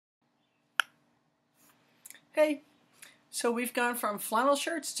Hey, so we've gone from flannel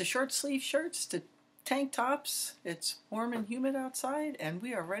shirts to short sleeve shirts to tank tops. It's warm and humid outside, and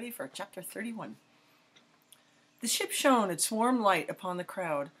we are ready for chapter 31. The ship shone its warm light upon the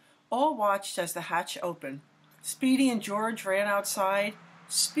crowd. All watched as the hatch opened. Speedy and George ran outside.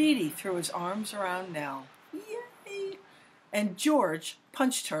 Speedy threw his arms around Nell. Yay! And George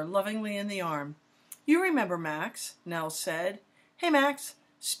punched her lovingly in the arm. "You remember Max," Nell said. "Hey, Max,"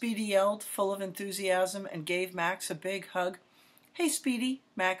 Speedy yelled, full of enthusiasm, and gave Max a big hug. "Hey, Speedy,"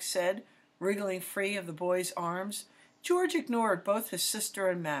 Max said, wriggling free of the boy's arms. George ignored both his sister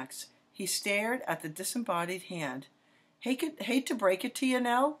and Max. He stared at the disembodied hand. Hate to break it to you,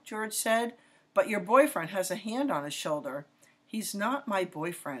 Nell," George said, "but your boyfriend has a hand on his shoulder." "He's not my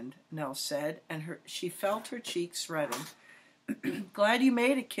boyfriend," Nell said, and she felt her cheeks redden. "Glad you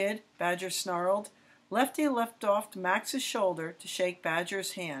made it, kid," Badger snarled. Lefty leapt off Max's shoulder to shake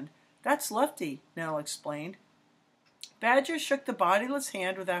Badger's hand. "That's Lefty," Nell explained. Badger shook the bodiless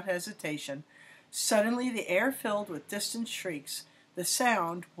hand without hesitation. Suddenly the air filled with distant shrieks. The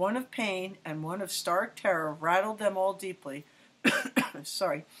sound, one of pain and one of stark terror, rattled them all deeply.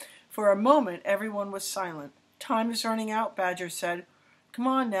 Sorry. For a moment everyone was silent. "Time is running out," Badger said. "Come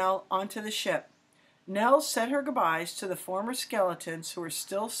on, Nell, onto the ship." Nell said her goodbyes to the former skeletons who were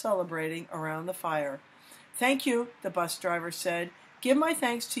still celebrating around the fire. "Thank you," the bus driver said. "Give my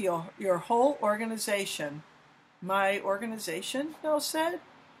thanks to your whole organization." "My organization?" Nell said.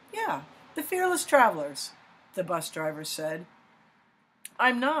 "Yeah, the Fearless Travelers," the bus driver said.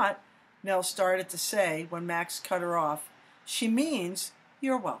 "I'm not," Nell started to say when Max cut her off. "She means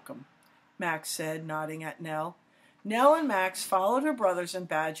you're welcome," Max said, nodding at Nell. Nell and Max followed her brothers and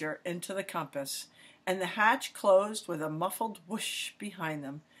Badger into the compass, and the hatch closed with a muffled whoosh behind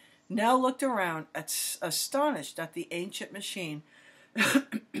them. Nell looked around, astonished at the ancient machine.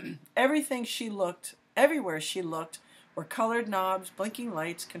 Everywhere she looked were colored knobs, blinking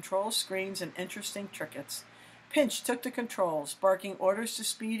lights, control screens, and interesting trinkets. Pinch took the controls, barking orders to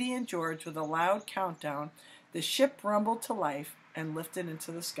Speedy and George with a loud countdown. The ship rumbled to life and lifted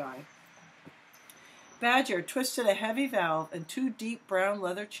into the sky. Badger twisted a heavy valve, and two deep brown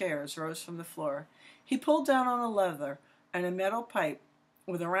leather chairs rose from the floor. He pulled down on a lever, and a metal pipe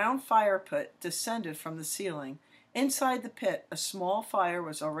with a round fire pit descended from the ceiling. Inside the pit, a small fire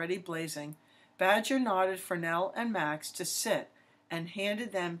was already blazing. Badger nodded for Nell and Max to sit and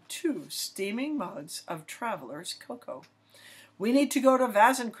handed them 2 steaming mugs of Traveler's Cocoa. "We need to go to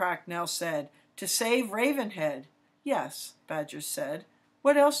Vazenkrak," Nell said, "to save Ravenhead." "Yes," Badger said.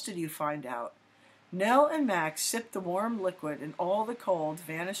 "What else did you find out?" Nell and Max sipped the warm liquid, and all the cold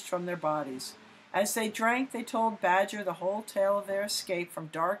vanished from their bodies. As they drank, they told Badger the whole tale of their escape from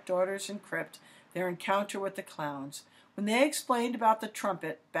Dark Daughters and Crypt, their encounter with the clowns. When they explained about the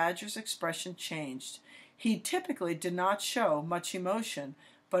trumpet, Badger's expression changed. He typically did not show much emotion,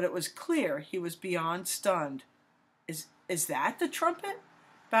 but it was clear he was beyond stunned. Is that the trumpet?"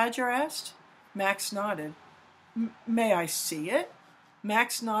 Badger asked. Max nodded. "May I see it?"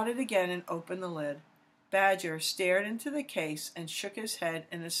 Max nodded again and opened the lid. Badger stared into the case and shook his head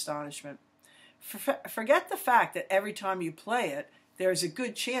in astonishment. "Forget the fact that every time you play it, there is a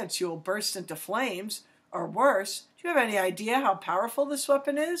good chance you will burst into flames, or worse. Do you have any idea how powerful this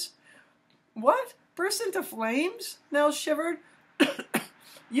weapon is?" "What? Burst into flames?" Nell shivered.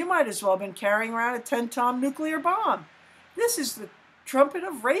 "You might as well have been carrying around a 10-ton nuclear bomb. This is the trumpet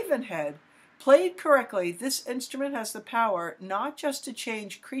of Ravenhead. Played correctly, this instrument has the power not just to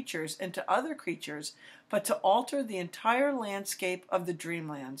change creatures into other creatures, but to alter the entire landscape of the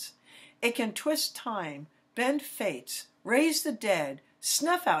Dreamlands. It can twist time, bend fates, raise the dead,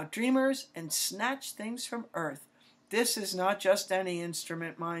 snuff out dreamers, and snatch things from Earth. This is not just any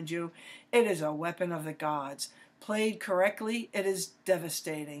instrument, mind you. It is a weapon of the gods. Played correctly, it is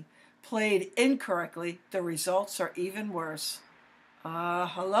devastating. Played incorrectly, the results are even worse."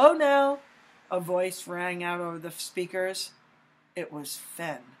 "Hello, Nell," a voice rang out over the speakers. It was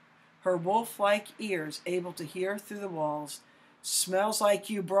Fen, her wolf-like ears able to hear through the walls. "Smells like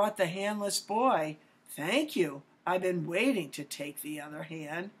you brought the handless boy. Thank you. I've been waiting to take the other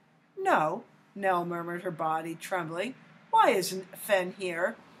hand." "No," Nell murmured, her body trembling. "Why isn't Fen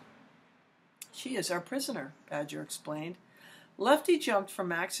here?" "She is our prisoner," Badger explained. Lefty jumped from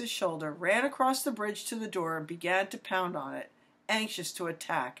Max's shoulder, ran across the bridge to the door, and began to pound on it, anxious to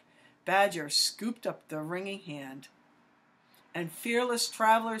attack. Badger scooped up the ringing hand. "And fearless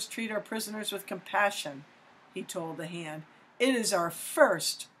travelers treat our prisoners with compassion," he told the hand. "It is our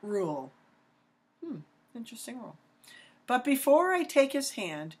first rule." Interesting rule. "But before I take his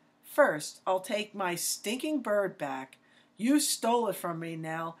hand, first I'll take my stinking bird back. You stole it from me,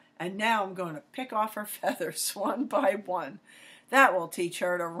 Nell, and now I'm going to pick off her feathers one by one. That will teach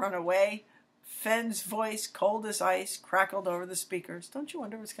her to run away." Fenn's voice, cold as ice, crackled over the speakers. Don't you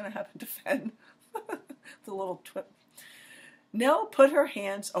wonder what's going to happen to Fenn? The little twip. Nell put her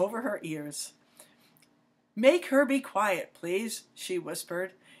hands over her ears. "Make her be quiet, please," she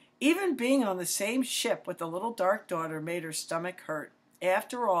whispered. Even being on the same ship with the little dark daughter made her stomach hurt.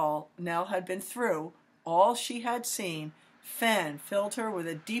 After all Nell had been through, all she had seen, Fenn filled her with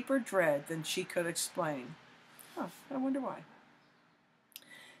a deeper dread than she could explain. I wonder why.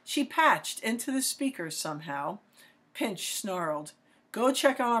 She patched into the speakers somehow. Pinch snarled. "Go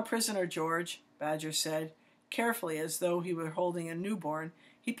check on our prisoner, George," Badger said. Carefully, as though he were holding a newborn,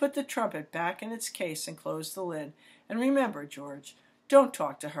 he put the trumpet back in its case and closed the lid. "And remember, George, don't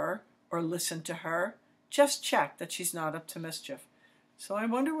talk to her or listen to her. Just check that she's not up to mischief." So I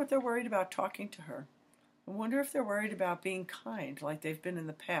wonder what they're worried about talking to her. I wonder if they're worried about being kind like they've been in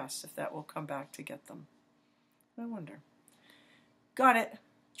the past, if that will come back to get them. I wonder. "Got it,"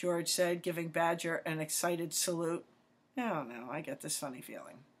 George said, giving Badger an excited salute. "Oh, no, I get this funny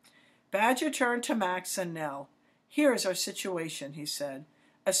feeling." Badger turned to Max and Nell. "Here is our situation," he said.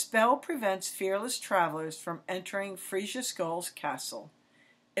 "A spell prevents fearless travelers from entering Frisia Skull's castle.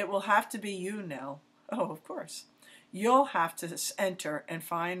 It will have to be you, Nell." "Oh, of course." "You'll have to enter and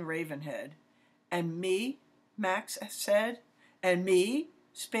find Ravenhead." "And me?" Max said. "And me?"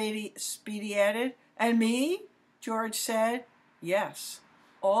 Speedy added. "And me?" George said. "Yes,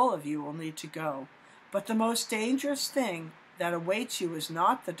 all of you will need to go. But the most dangerous thing that awaits you is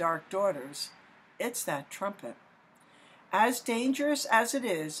not the Dark Daughters. It's that trumpet. As dangerous as it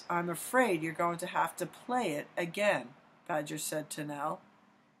is, I'm afraid you're going to have to play it again," Badger said to Nell.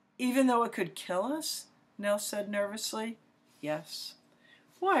 "Even though it could kill us?" Nell said nervously. "Yes."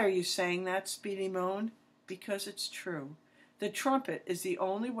 "Why are you saying that?" Speedy moaned. "Because it's true. The trumpet is the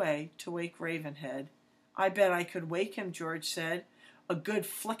only way to wake Ravenhead." "I bet I could wake him," George said. "A good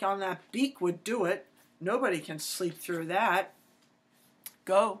flick on that beak would do it. Nobody can sleep through that."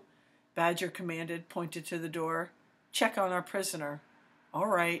 "Go," Badger commanded, pointed to the door. "Check on our prisoner." "All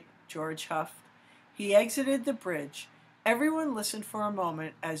right," George huffed. He exited the bridge. Everyone listened for a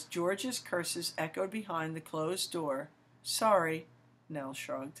moment as George's curses echoed behind the closed door. "Sorry," Nell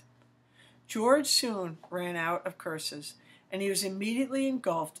shrugged. George soon ran out of curses, and he was immediately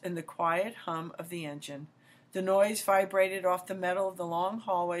engulfed in the quiet hum of the engine. The noise vibrated off the metal of the long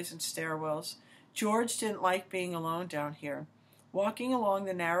hallways and stairwells. George didn't like being alone down here. Walking along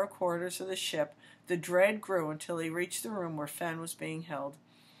the narrow corridors of the ship, the dread grew until he reached the room where Fenn was being held.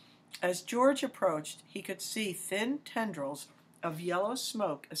 As George approached, he could see thin tendrils of yellow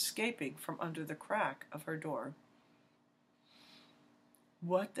smoke escaping from under the crack of her door.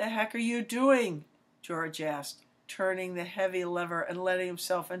 "What the heck are you doing?" George asked, turning the heavy lever and letting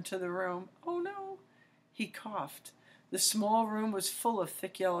himself into the room. "Oh, no." He coughed. The small room was full of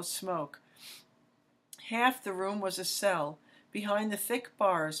thick yellow smoke. Half the room was a cell. Behind the thick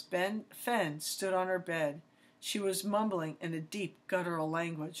bars, Fenn stood on her bed. She was mumbling in a deep, guttural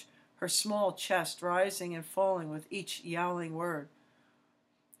language, her small chest rising and falling with each yowling word.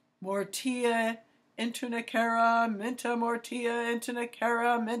 "Mortia intunicera minta, mortia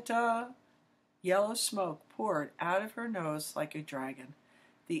intunicera minta." Yellow smoke poured out of her nose like a dragon.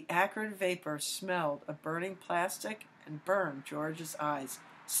 The acrid vapor smelled of burning plastic and burned George's eyes.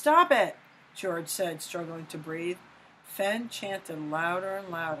 "Stop it!" George said, struggling to breathe. Fenn chanted louder and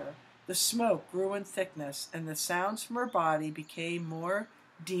louder. The smoke grew in thickness, and the sounds from her body became more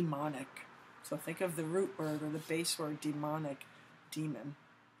demonic. So think of the root word or the base word demonic, demon,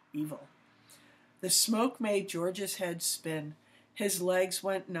 evil. The smoke made George's head spin. His legs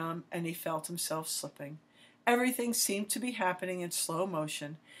went numb, and he felt himself slipping. Everything seemed to be happening in slow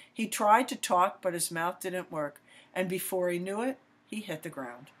motion. He tried to talk, but his mouth didn't work, and before he knew it, he hit the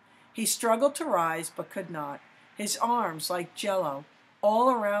ground. He struggled to rise, but could not. His arms, like jello, all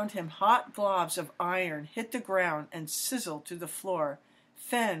around him hot globs of iron, hit the ground and sizzled to the floor.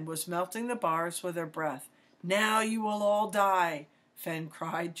 Fenn was melting the bars with her breath. "Now you will all die," Fenn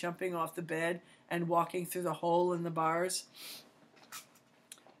cried, jumping off the bed and walking through the hole in the bars.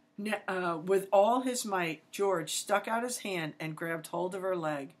 With all his might, George stuck out his hand and grabbed hold of her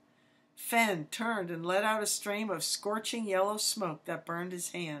leg. Fenn turned and let out a stream of scorching yellow smoke that burned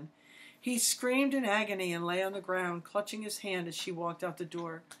his hand. He screamed in agony and lay on the ground, clutching his hand as she walked out the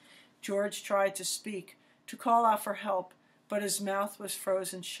door. George tried to speak, to call out for help, but his mouth was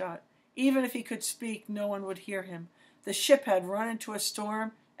frozen shut. Even if he could speak, no one would hear him. The ship had run into a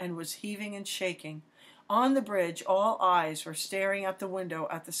storm and was heaving and shaking. On the bridge, all eyes were staring out the window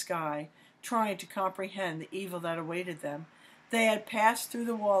at the sky. trying to comprehend the evil that awaited them. They had passed through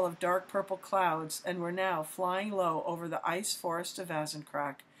the wall of dark purple clouds and were now flying low over the ice forest of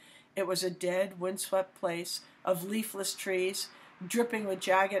Azencrack. It was a dead, windswept place of leafless trees, dripping with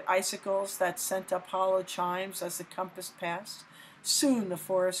jagged icicles that sent up hollow chimes as the compass passed. Soon the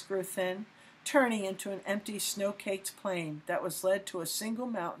forest grew thin, turning into an empty, snow-caked plain that was led to a single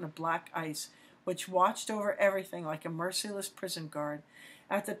mountain of black ice, which watched over everything like a merciless prison guard.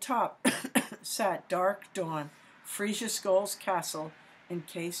 At the top sat dark Dawn, Frisia Skull's castle,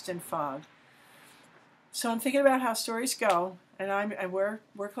 encased in fog. So I'm thinking about how stories go, and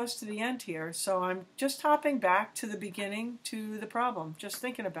we're close to the end here. So I'm just hopping back to the beginning, to the problem, just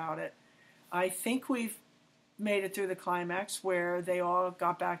thinking about it. I think we've made it through the climax where they all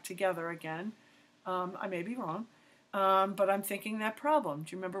got back together again. I may be wrong, but I'm thinking that problem.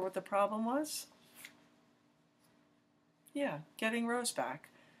 Do you remember what the problem was? Yeah, getting Rose back.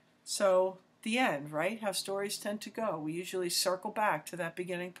 So the end, right? How stories tend to go. We usually circle back to that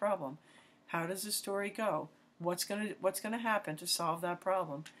beginning problem. How does the story go? What's gonna happen to solve that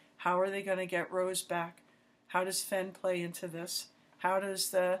problem? How are they gonna get Rose back? How does Fen play into this? How does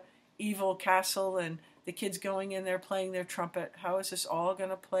the evil castle and the kids going in there playing their trumpet, how is this all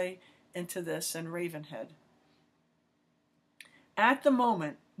gonna play into this and Ravenhead? At the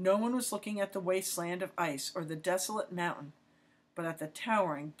moment, no one was looking at the wasteland of ice or the desolate mountain, but at the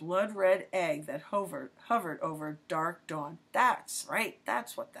towering, blood-red egg that hovered over dark Dawn. That's right,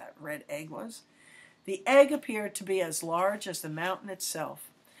 that's what that red egg was. The egg appeared to be as large as the mountain itself.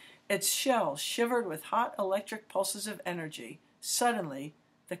 Its shell shivered with hot electric pulses of energy. Suddenly,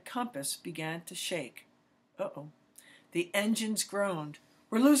 the compass began to shake. Uh-oh. The engines groaned.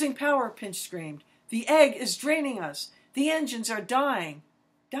 "We're losing power," Pinch screamed. "The egg is draining us. The engines are dying."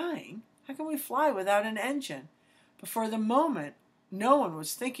 Dying? How can we fly without an engine? But for the moment, no one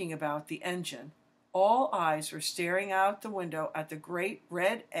was thinking about the engine. All eyes were staring out the window at the great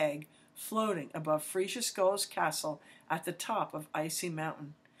red egg floating above Frisia Skull's castle at the top of Icy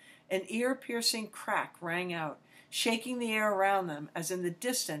Mountain. An ear-piercing crack rang out, shaking the air around them as in the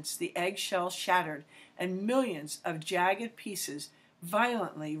distance the eggshell shattered and millions of jagged pieces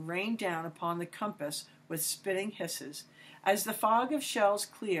violently rained down upon the compass with spitting hisses. As the fog of shells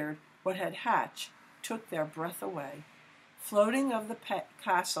cleared, what had hatched took their breath away. Floating of the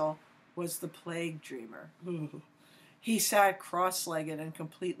castle was the Plague Dreamer. Ooh. He sat cross-legged and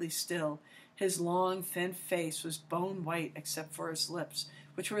completely still. His long, thin face was bone white except for his lips,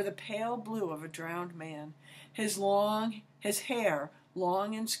 which were the pale blue of a drowned man. His hair,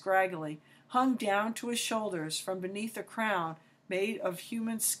 long and scraggly, hung down to his shoulders from beneath a crown made of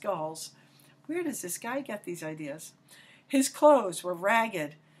human skulls. Where does this guy get these ideas? His clothes were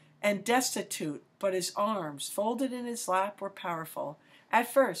ragged and destitute, but his arms, folded in his lap, were powerful.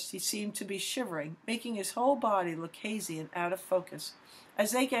 At first he seemed to be shivering, making his whole body look hazy and out of focus.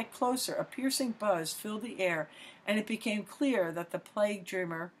 As they got closer, a piercing buzz filled the air, and it became clear that the Plague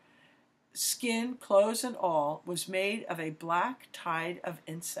Dreamer, skin, clothes, and all, was made of a black tide of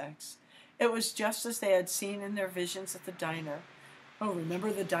insects. It was just as they had seen in their visions at the diner. Oh,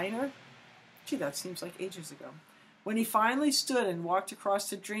 remember the diner? Gee, that seems like ages ago. When he finally stood and walked across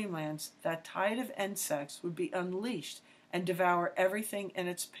the dreamlands, that tide of insects would be unleashed and devour everything in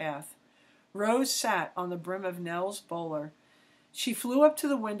its path. Rose sat on the brim of Nell's bowler. She flew up to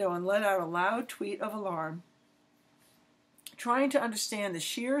the window and let out a loud tweet of alarm, trying to understand the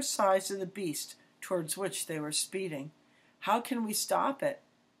sheer size of the beast towards which they were speeding. "How can we stop it?"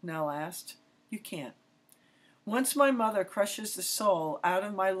 Nell asked. "You can't. Once my mother crushes the soul out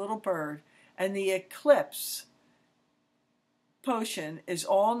of my little bird, and the eclipse potion is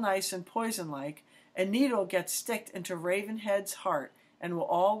all nice and poison-like, a needle gets sticked into Ravenhead's heart, and we'll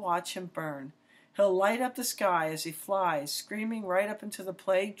all watch him burn. He'll light up the sky as he flies, screaming right up into the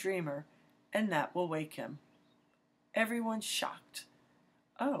Plague Dreamer, and that will wake him." Everyone's shocked.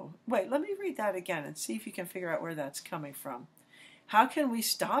 Oh, wait, let me read that again and see if you can figure out where that's coming from. "How can we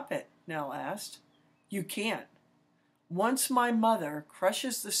stop it?" Nell asked. "You can't. Once my mother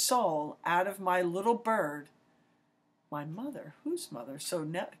crushes the soul out of my little bird." My mother? Whose mother? So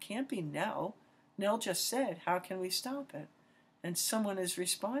it can't be Nell. Nell just said, "How can we stop it?" And someone is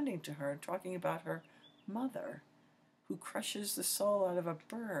responding to her, talking about her mother, who crushes the soul out of a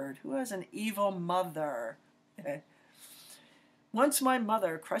bird. Who has an evil mother? "Once my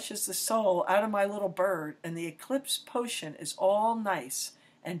mother crushes the soul out of my little bird, and the eclipse potion is all nice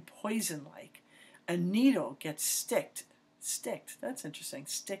and poison-like. A needle gets sticked, that's interesting,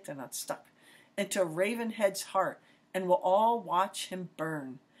 sticked and not stuck, into Ravenhead's heart, and we'll all watch him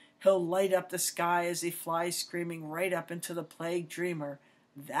burn. He'll light up the sky as he flies screaming right up into the Plague Dreamer,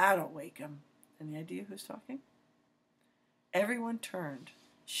 That'll wake him. Any idea who's talking? Everyone turned,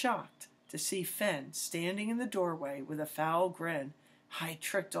 shocked, to see Fen standing in the doorway with a foul grin. I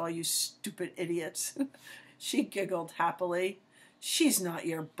tricked all you stupid idiots. She giggled happily. She's not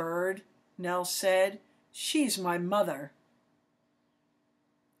your bird, Nell said. She's my mother.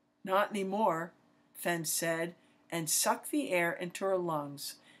 Not anymore, Fen said, and sucked the air into her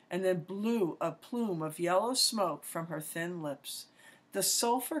lungs, and then blew a plume of yellow smoke from her thin lips. The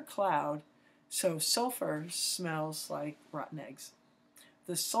sulfur cloud, so sulfur smells like rotten eggs.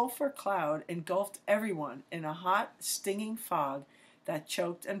 The sulfur cloud engulfed everyone in a hot, stinging fog that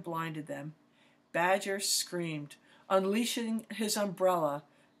choked and blinded them. Badger screamed, unleashing his umbrella,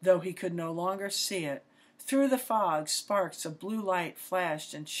 though he could no longer see it. Through the fog, sparks of blue light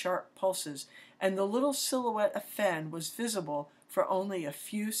flashed in sharp pulses, and the little silhouette of Fen was visible for only a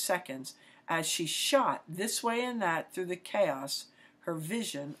few seconds as she shot this way and that through the chaos, her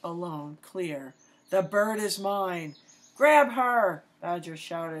vision alone clear. The bird is mine! Grab her! Badger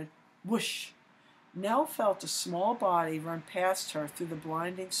shouted. Whoosh! Nell felt a small body run past her through the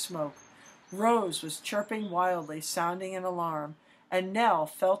blinding smoke. Rose was chirping wildly, sounding an alarm, and Nell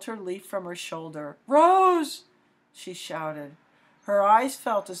felt her leap from her shoulder. Rose! She shouted. Her eyes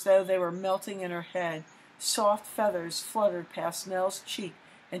felt as though they were melting in her head. Soft feathers fluttered past Nell's cheek,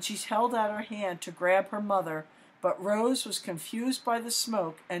 and she held out her hand to grab her mother, but Rose was confused by the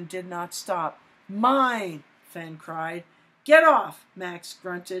smoke and did not stop. Mine! Fen cried. Get off! Max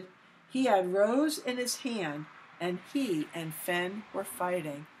grunted. He had Rose in his hand, and he and Fen were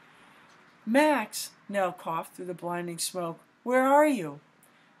fighting. Max! Nell coughed through the blinding smoke. Where are you?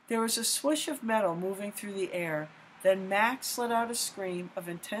 There was a swish of metal moving through the air. Then Max let out a scream of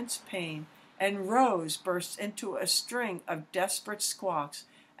intense pain, and Rose burst into a string of desperate squawks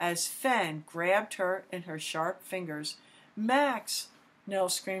as Fen grabbed her in her sharp fingers. Max! Nell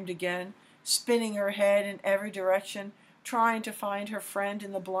screamed again, spinning her head in every direction, trying to find her friend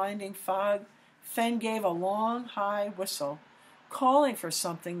in the blinding fog. Fen gave a long, high whistle, calling for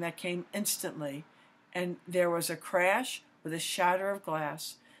something that came instantly, and there was a crash with a shatter of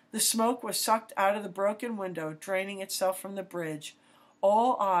glass. The smoke was sucked out of the broken window, draining itself from the bridge.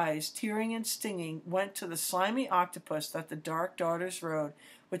 All eyes, tearing and stinging, went to the slimy octopus that the Dark Daughters rode,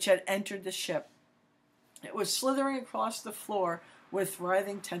 which had entered the ship. It was slithering across the floor with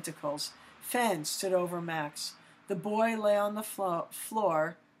writhing tentacles. Fen stood over Max. The boy lay on the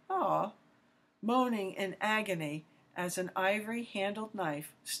floor, moaning in agony as an ivory-handled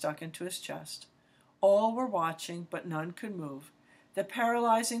knife stuck into his chest. All were watching, but none could move. The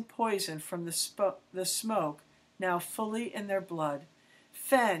paralyzing poison from the smoke now fully in their blood.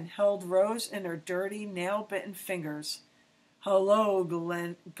 Fen held Rose in her dirty, nail-bitten fingers. Hello,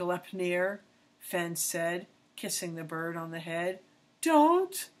 Gleipnir, Fen said, kissing the bird on the head.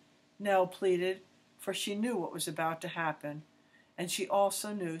 Don't, Nell pleaded, for she knew what was about to happen, and she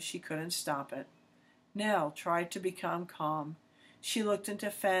also knew she couldn't stop it. Nell tried to become calm. She looked into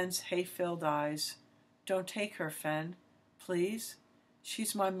Fen's hate-filled eyes. Don't take her, Fen, please.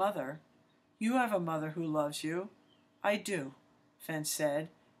 She's my mother. You have a mother who loves you. I do, Fen said,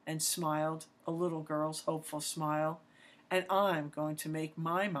 and smiled, a little girl's hopeful smile. And I'm going to make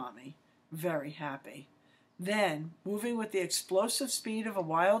my mommy very happy. Then, moving with the explosive speed of a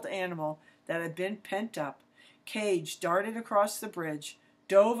wild animal that had been pent up, Cage darted across the bridge,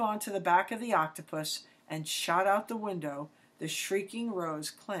 dove onto the back of the octopus, and shot out the window, the shrieking Rose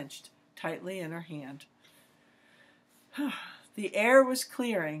clenched tightly in her hand. The air was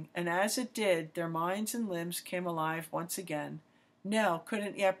clearing, and as it did, their minds and limbs came alive once again. Nell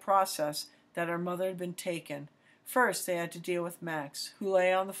couldn't yet process that her mother had been taken. First, they had to deal with Max, who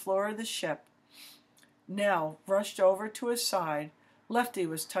lay on the floor of the ship. Nell rushed over to his side. Lefty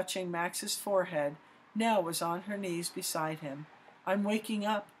was touching Max's forehead. Nell was on her knees beside him. I'm waking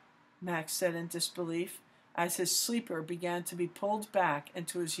up, Max said in disbelief, as his sleeper began to be pulled back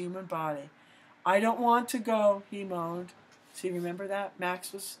into his human body. I don't want to go, he moaned. See, remember that?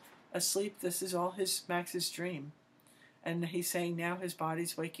 Max was asleep. This is all Max's dream. And he's saying now his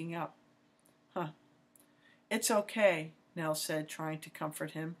body's waking up. It's okay, Nell said, trying to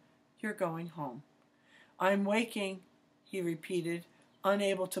comfort him. You're going home. I'm waking, he repeated,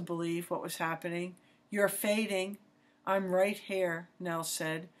 unable to believe what was happening. You're fading. I'm right here, Nell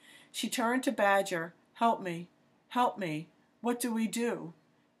said. She turned to Badger. Help me. Help me. What do we do?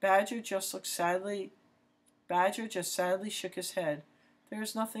 Badger just sadly shook his head.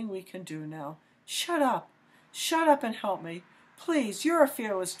 There's nothing we can do now. Shut up. Shut up and help me. Please, you're a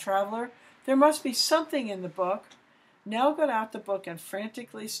fearless traveler. There must be something in the book. Nell got out the book and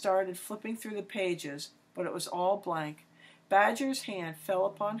frantically started flipping through the pages, but it was all blank. Badger's hand fell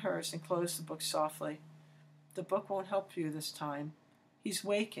upon hers and closed the book softly. The book won't help you this time. He's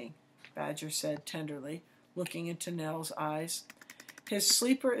waking, Badger said tenderly, looking into Nell's eyes. His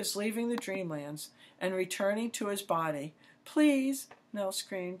sleeper is leaving the dreamlands and returning to his body. Please, Nell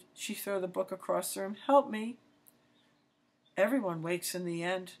screamed. She threw the book across the room. Help me. Everyone wakes in the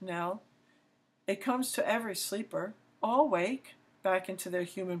end, Nell. It comes to every sleeper. All wake back into their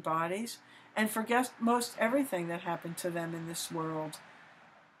human bodies and forget most everything that happened to them in this world.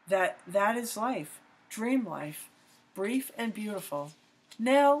 That is life, dream life, brief and beautiful.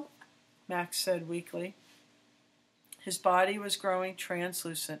 Nell, Max said weakly. His body was growing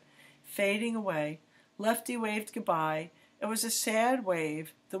translucent, fading away. Lefty waved goodbye. It was a sad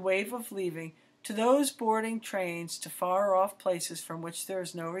wave, the wave of leaving, to those boarding trains to far-off places from which there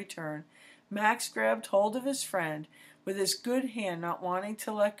is no return. Max grabbed hold of his friend, with his good hand not wanting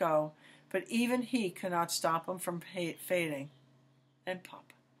to let go, but even he could not stop him from fading. And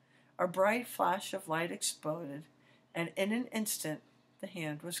pop! A bright flash of light exploded, and in an instant the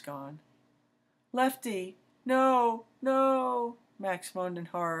hand was gone. Lefty! No! No! Max moaned in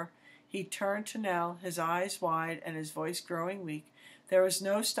horror. He turned to Nell, his eyes wide and his voice growing weak. There was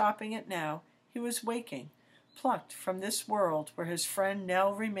no stopping it now. He was waking, plucked from this world where his friend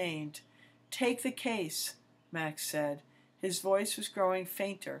Nell remained. Take the case, Max said. His voice was growing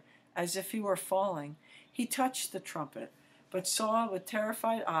fainter, as if he were falling. He touched the trumpet, but saw with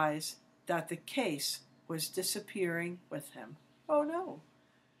terrified eyes that the case was disappearing with him. Oh no!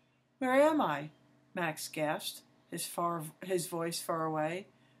 Where am I? Max gasped, his voice far away.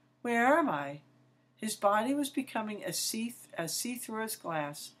 Where am I? His body was becoming as see-through as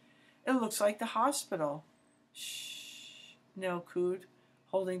glass. It looks like the hospital. Shh, Nell cooed,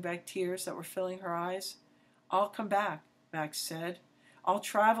 holding back tears that were filling her eyes. I'll come back, Max said. I'll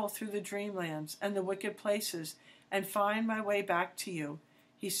travel through the dreamlands and the wicked places and find my way back to you,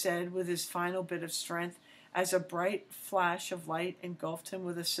 he said with his final bit of strength as a bright flash of light engulfed him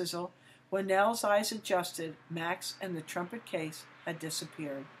with a sizzle. When Nell's eyes adjusted, Max and the trumpet case had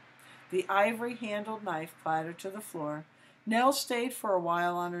disappeared. The ivory-handled knife clattered to the floor. Nell stayed for a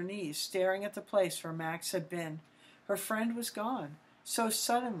while on her knees, staring at the place where Max had been. Her friend was gone. So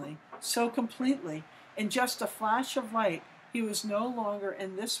suddenly, so completely, in just a flash of light, he was no longer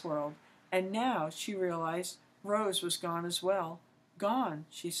in this world, and now, she realized, Rose was gone as well. Gone,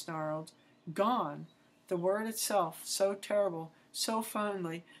 she snarled. Gone. The word itself, so terrible, so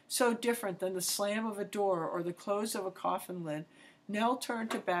finally, so different than the slam of a door or the close of a coffin lid. Nell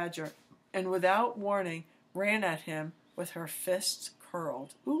turned to Badger, and without warning, ran at him with her fists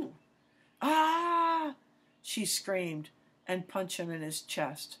curled. Ooh! Ah! She screamed, and punched him in his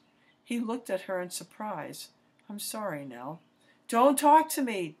chest. He looked at her in surprise. I'm sorry, Nell. Don't talk to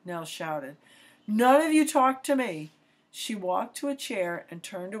me, Nell shouted. None of you talk to me. She walked to a chair and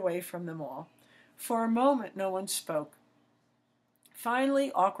turned away from them all. For a moment, no one spoke. Finally,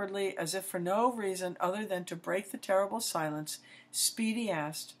 awkwardly, as if for no reason other than to break the terrible silence, Speedy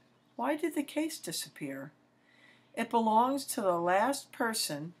asked, Why did the case disappear? It belongs to the last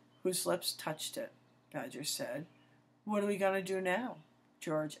person whose lips touched it, Badger said. What are we going to do now?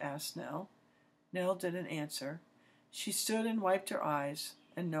 George asked Nell. Nell didn't answer. She stood and wiped her eyes,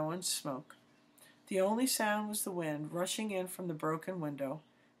 and no one spoke. The only sound was the wind rushing in from the broken window.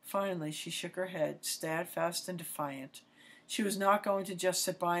 Finally, she shook her head, steadfast and defiant. She was not going to just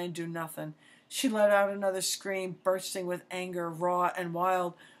sit by and do nothing. She let out another scream, bursting with anger, raw and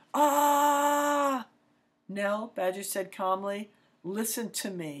wild. Ah! Nell, Badger said calmly, listen to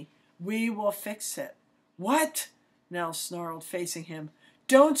me. We will fix it. What? Nell snarled, facing him.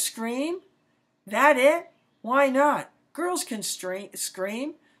 Don't scream? That it? Why not? Girls can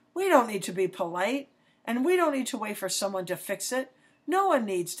scream. We don't need to be polite, and we don't need to wait for someone to fix it. No one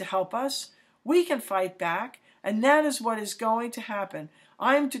needs to help us. We can fight back, and that is what is going to happen.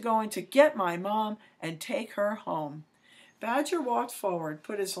 I'm going to get my mom and take her home. Badger walked forward,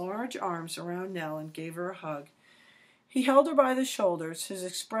 put his large arms around Nell, and gave her a hug. He held her by the shoulders, his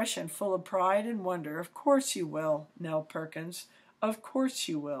expression full of pride and wonder. Of course you will, Nell Perkins. Of course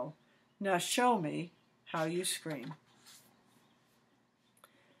you will. Now show me how you scream.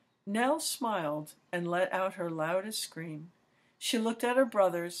 Nell smiled and let out her loudest scream. She looked at her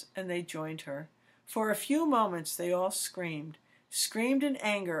brothers, and they joined her. For a few moments they all screamed in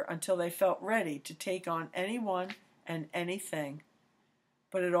anger until they felt ready to take on anyone and anything.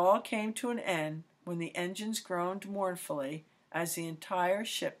 But it all came to an end when the engines groaned mournfully as the entire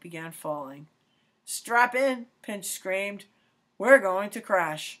ship began falling. Strap in, Pinch screamed. We're going to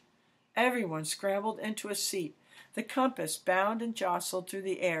crash. Everyone scrambled into a seat. The compass bound and jostled through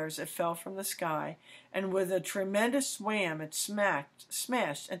the air as it fell from the sky, and with a tremendous wham it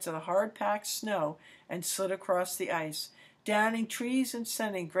smashed into the hard-packed snow and slid across the ice, downing trees and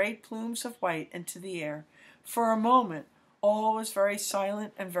sending great plumes of white into the air. For a moment, all was very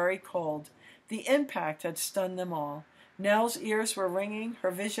silent and very cold. The impact had stunned them all. Nell's ears were ringing,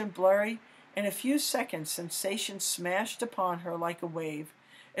 her vision blurry. In a few seconds, sensation smashed upon her like a wave.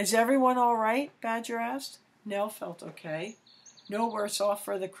 "Is everyone all right?" Badger asked. Nell felt okay. No worse off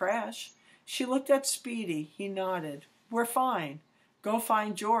for the crash. She looked at Speedy. He nodded. "We're fine." "Go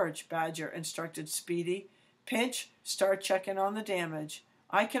find George," Badger instructed Speedy. "Pinch, start checking on the damage.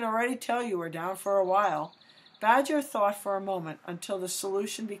 I can already tell you we're down for a while." Badger thought for a moment until the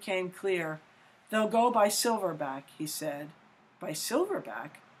solution became clear. "They'll go by Silverback," he said. "By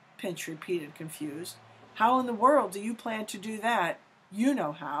Silverback?" Pinch repeated, confused. "How in the world do you plan to do that?" "You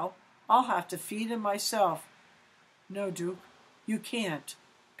know how. I'll have to feed him myself." "No, Duke, you can't,"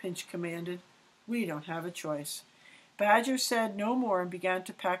 Pinch commanded. "We don't have a choice." Badger said no more and began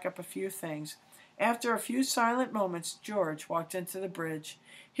to pack up a few things. After a few silent moments, George walked into the bridge.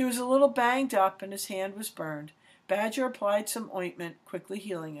 He was a little banged up and his hand was burned. Badger applied some ointment, quickly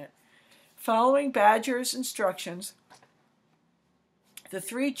healing it. Following Badger's instructions, the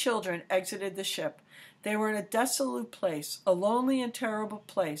three children exited the ship. They were in a desolate place, a lonely and terrible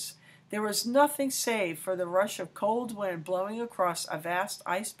place. There was nothing save for the rush of cold wind blowing across a vast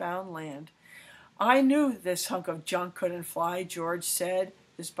ice-bound land. "I knew this hunk of junk couldn't fly," George said,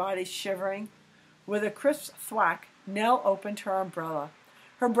 his body shivering. With a crisp thwack, Nell opened her umbrella.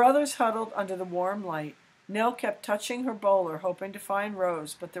 Her brothers huddled under the warm light. Nell kept touching her bowler, hoping to find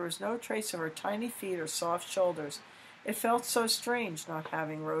Rose, but there was no trace of her tiny feet or soft shoulders. It felt so strange not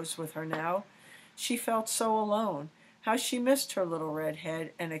having Rose with her now. She felt so alone. How she missed her little red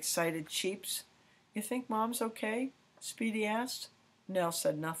head and excited cheeks. "You think Mom's okay?" Speedy asked. Nell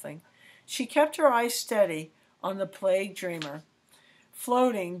said nothing. She kept her eyes steady on the plague dreamer,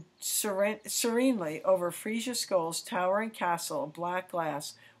 floating serenely over Frisia Skull's towering castle of black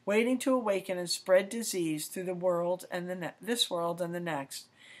glass, waiting to awaken and spread disease through the world and this world and the next.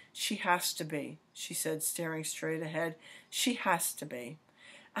 "She has to be," she said, staring straight ahead. "She has to be."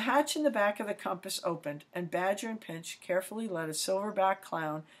 A hatch in the back of the compass opened, and Badger and Pinch carefully led a silverback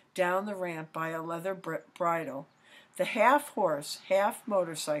clown down the ramp by a leather bridle. The half-horse,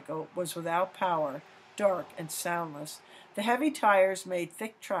 half-motorcycle was without power, dark and soundless. The heavy tires made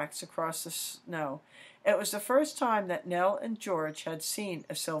thick tracks across the snow. It was the first time that Nell and George had seen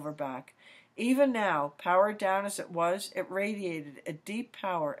a silverback. Even now, powered down as it was, it radiated a deep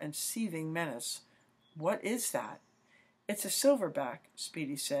power and seething menace. "What is that?" "It's a silverback,"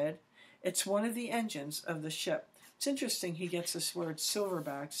 Speedy said. "It's one of the engines of the ship." It's interesting he gets this word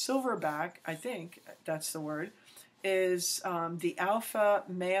silverback. Silverback, I think that's the word, is the alpha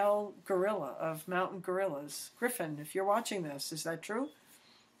male gorilla of mountain gorillas. Griffin, if you're watching this, is that true?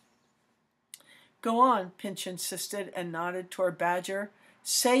 "Go on," Pinch insisted and nodded toward Badger.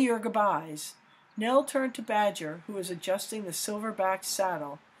 "Say your goodbyes." Nell turned to Badger, who was adjusting the silverback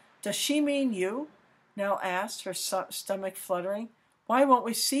saddle. "Does she mean you?" Nell asked, her stomach fluttering. "Why won't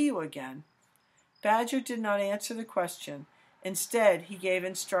we see you again?" Badger did not answer the question. Instead, he gave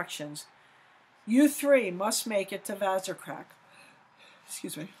instructions. "You three must make it to Vazercrack.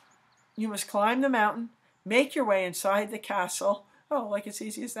 You must climb the mountain, make your way inside the castle, like it's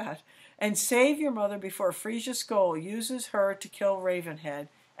easy as that, and save your mother before Frisia Skull uses her to kill Ravenhead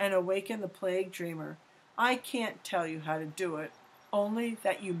and awaken the plague dreamer. I can't tell you how to do it, only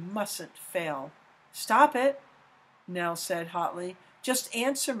that you mustn't fail." "Stop it," Nell said hotly. "Just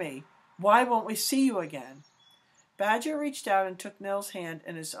answer me. Why won't we see you again?" Badger reached out and took Nell's hand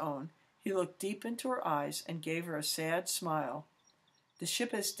in his own. He looked deep into her eyes and gave her a sad smile. "The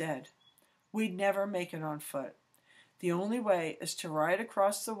ship is dead. We'd never make it on foot. The only way is to ride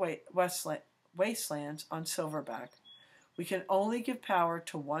across the wastelands on Silverback. We can only give power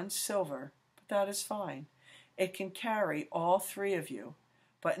to one silver, but that is fine. It can carry all three of you.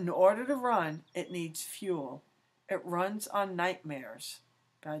 But in order to run, it needs fuel. It runs on nightmares,"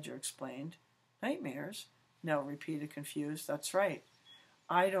 Badger explained. "Nightmares?" Nell repeated, confused. "That's right.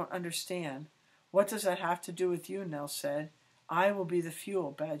 I don't understand. What does that have to do with you?" Nell said. "I will be the fuel,"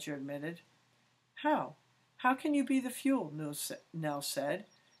 Badger admitted. "How? How can you be the fuel?" Nell said.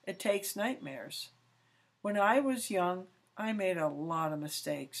 "It takes nightmares. When I was young, I made a lot of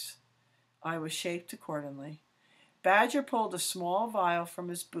mistakes. I was shaped accordingly." Badger pulled a small vial from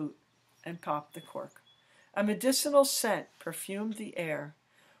his boot and popped the cork. A medicinal scent perfumed the air.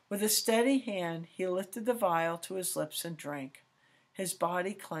 With a steady hand, he lifted the vial to his lips and drank. His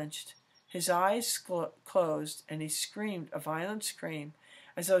body clenched. His eyes closed, and he screamed a violent scream,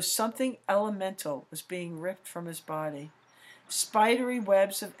 as though something elemental was being ripped from his body. Spidery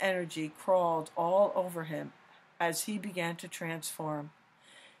webs of energy crawled all over him as he began to transform.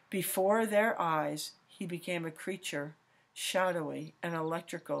 Before their eyes, he became a creature, shadowy and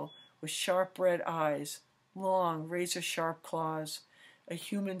electrical, with sharp red eyes, long razor-sharp claws, a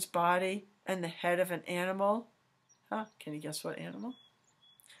human's body, and the head of an animal. Can you guess what animal?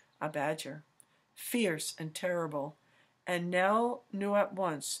 A badger. Fierce and terrible. And Nell knew at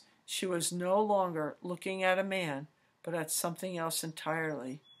once she was no longer looking at a man, but at something else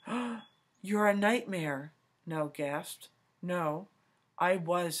entirely. "You're a nightmare," Nell gasped. "No, I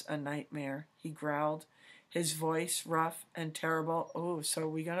was a nightmare," he growled, his voice rough and terrible. Oh, so are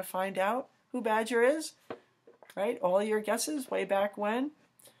we going to find out who Badger is? Right? All your guesses way back when?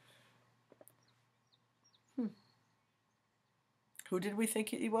 Who did we think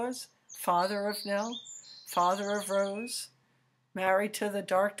he was? Father of Nell? Father of Rose? Married to the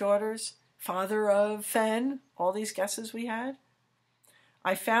Dark Daughters? Father of Fen? All these guesses we had?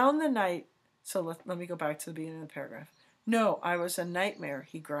 I found the night... So let me go back to the beginning of the paragraph. "No, I was a nightmare,"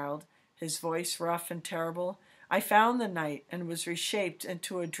 he growled, his voice rough and terrible. "I found the night and was reshaped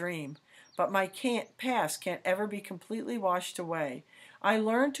into a dream. But my past can't ever be completely washed away. I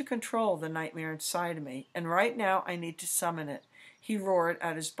learned to control the nightmare inside of me, and right now I need to summon it," he roared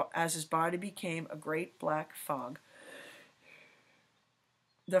as his body became a great black fog.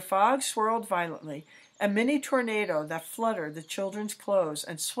 The fog swirled violently, a mini tornado that fluttered the children's clothes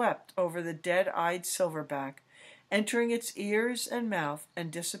and swept over the dead-eyed Silverback, entering its ears and mouth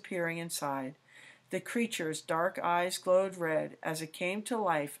and disappearing inside. The creature's dark eyes glowed red as it came to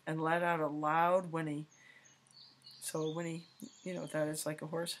life and let out a loud whinny. So a whinny, that is like a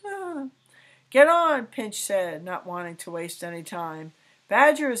horse. "Get on," Pinch said, not wanting to waste any time.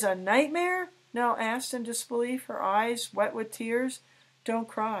 "Badger is a nightmare?" Nell asked in disbelief, her eyes wet with tears. "Don't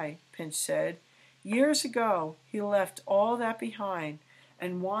cry," Pinch said. "Years ago, he left all that behind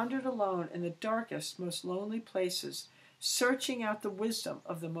and wandered alone in the darkest, most lonely places, searching out the wisdom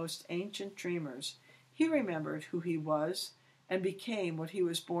of the most ancient dreamers. He remembered who he was and became what he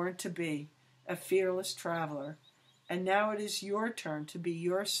was born to be, a fearless traveler. And now it is your turn to be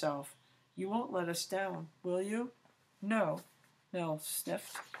yourself. You won't let us down, will you?" "No," Nell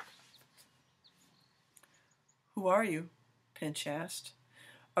sniffed. "Who are you?" Pinch asked.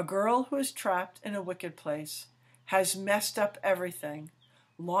 "A girl who is trapped in a wicked place, has messed up everything,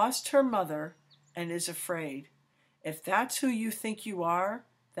 lost her mother, and is afraid. If that's who you think you are,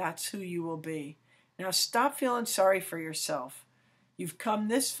 that's who you will be. Now stop feeling sorry for yourself. You've come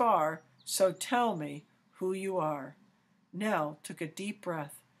this far, so tell me who you are." Nell took a deep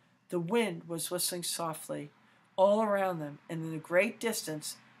breath. The wind was whistling softly. All around them, and in the great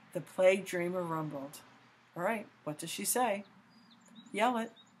distance, the plague dreamer rumbled. "All right, what does she say?" "Yell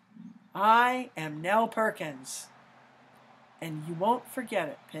it." "I am Nell Perkins." "And you won't forget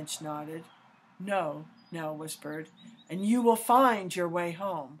it," Pinch nodded. "No," Nell whispered. "And you will find your way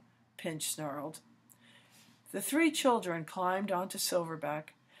home," Pinch snarled. The three children climbed onto Silverback.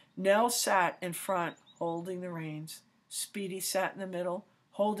 Nell sat in front, holding the reins. Speedy sat in the middle,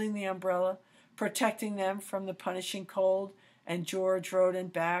 holding the umbrella, protecting them from the punishing cold, and George rode in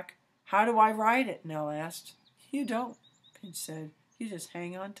back. "How do I ride it?" Nell asked. "You don't," Pinch said. "You just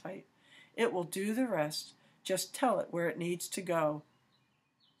hang on tight. It will do the rest. Just tell it where it needs to go."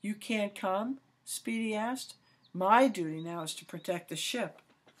 "You can't come?" Speedy asked. "My duty now is to protect the ship,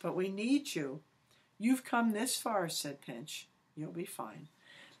 but we need you." "You've come this far," said Pinch. "You'll be fine."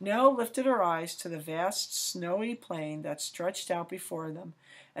 Nell lifted her eyes to the vast snowy plain that stretched out before them,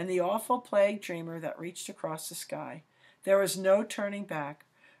 and the awful plague dreamer that reached across the sky. There was no turning back.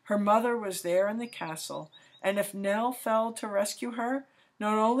 Her mother was there in the castle, and if Nell failed to rescue her,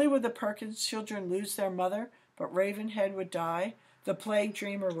 not only would the Perkins children lose their mother, but Ravenhead would die, the plague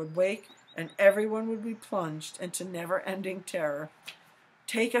dreamer would wake, and everyone would be plunged into never-ending terror.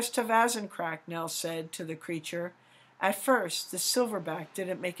 "Take us to Vazencrack," Nell said to the creature. At first, the Silverback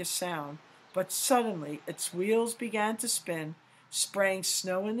didn't make a sound, but suddenly its wheels began to spin, spraying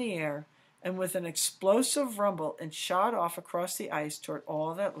snow in the air, and with an explosive rumble it shot off across the ice toward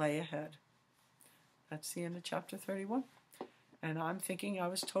all that lay ahead. That's the end of chapter 31. And I'm thinking I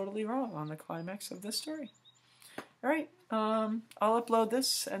was totally wrong on the climax of this story. All right, I'll upload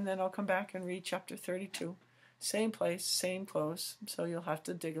this, and then I'll come back and read chapter 32. Same place, same clothes, so you'll have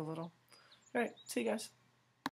to dig a little. All right, see you guys.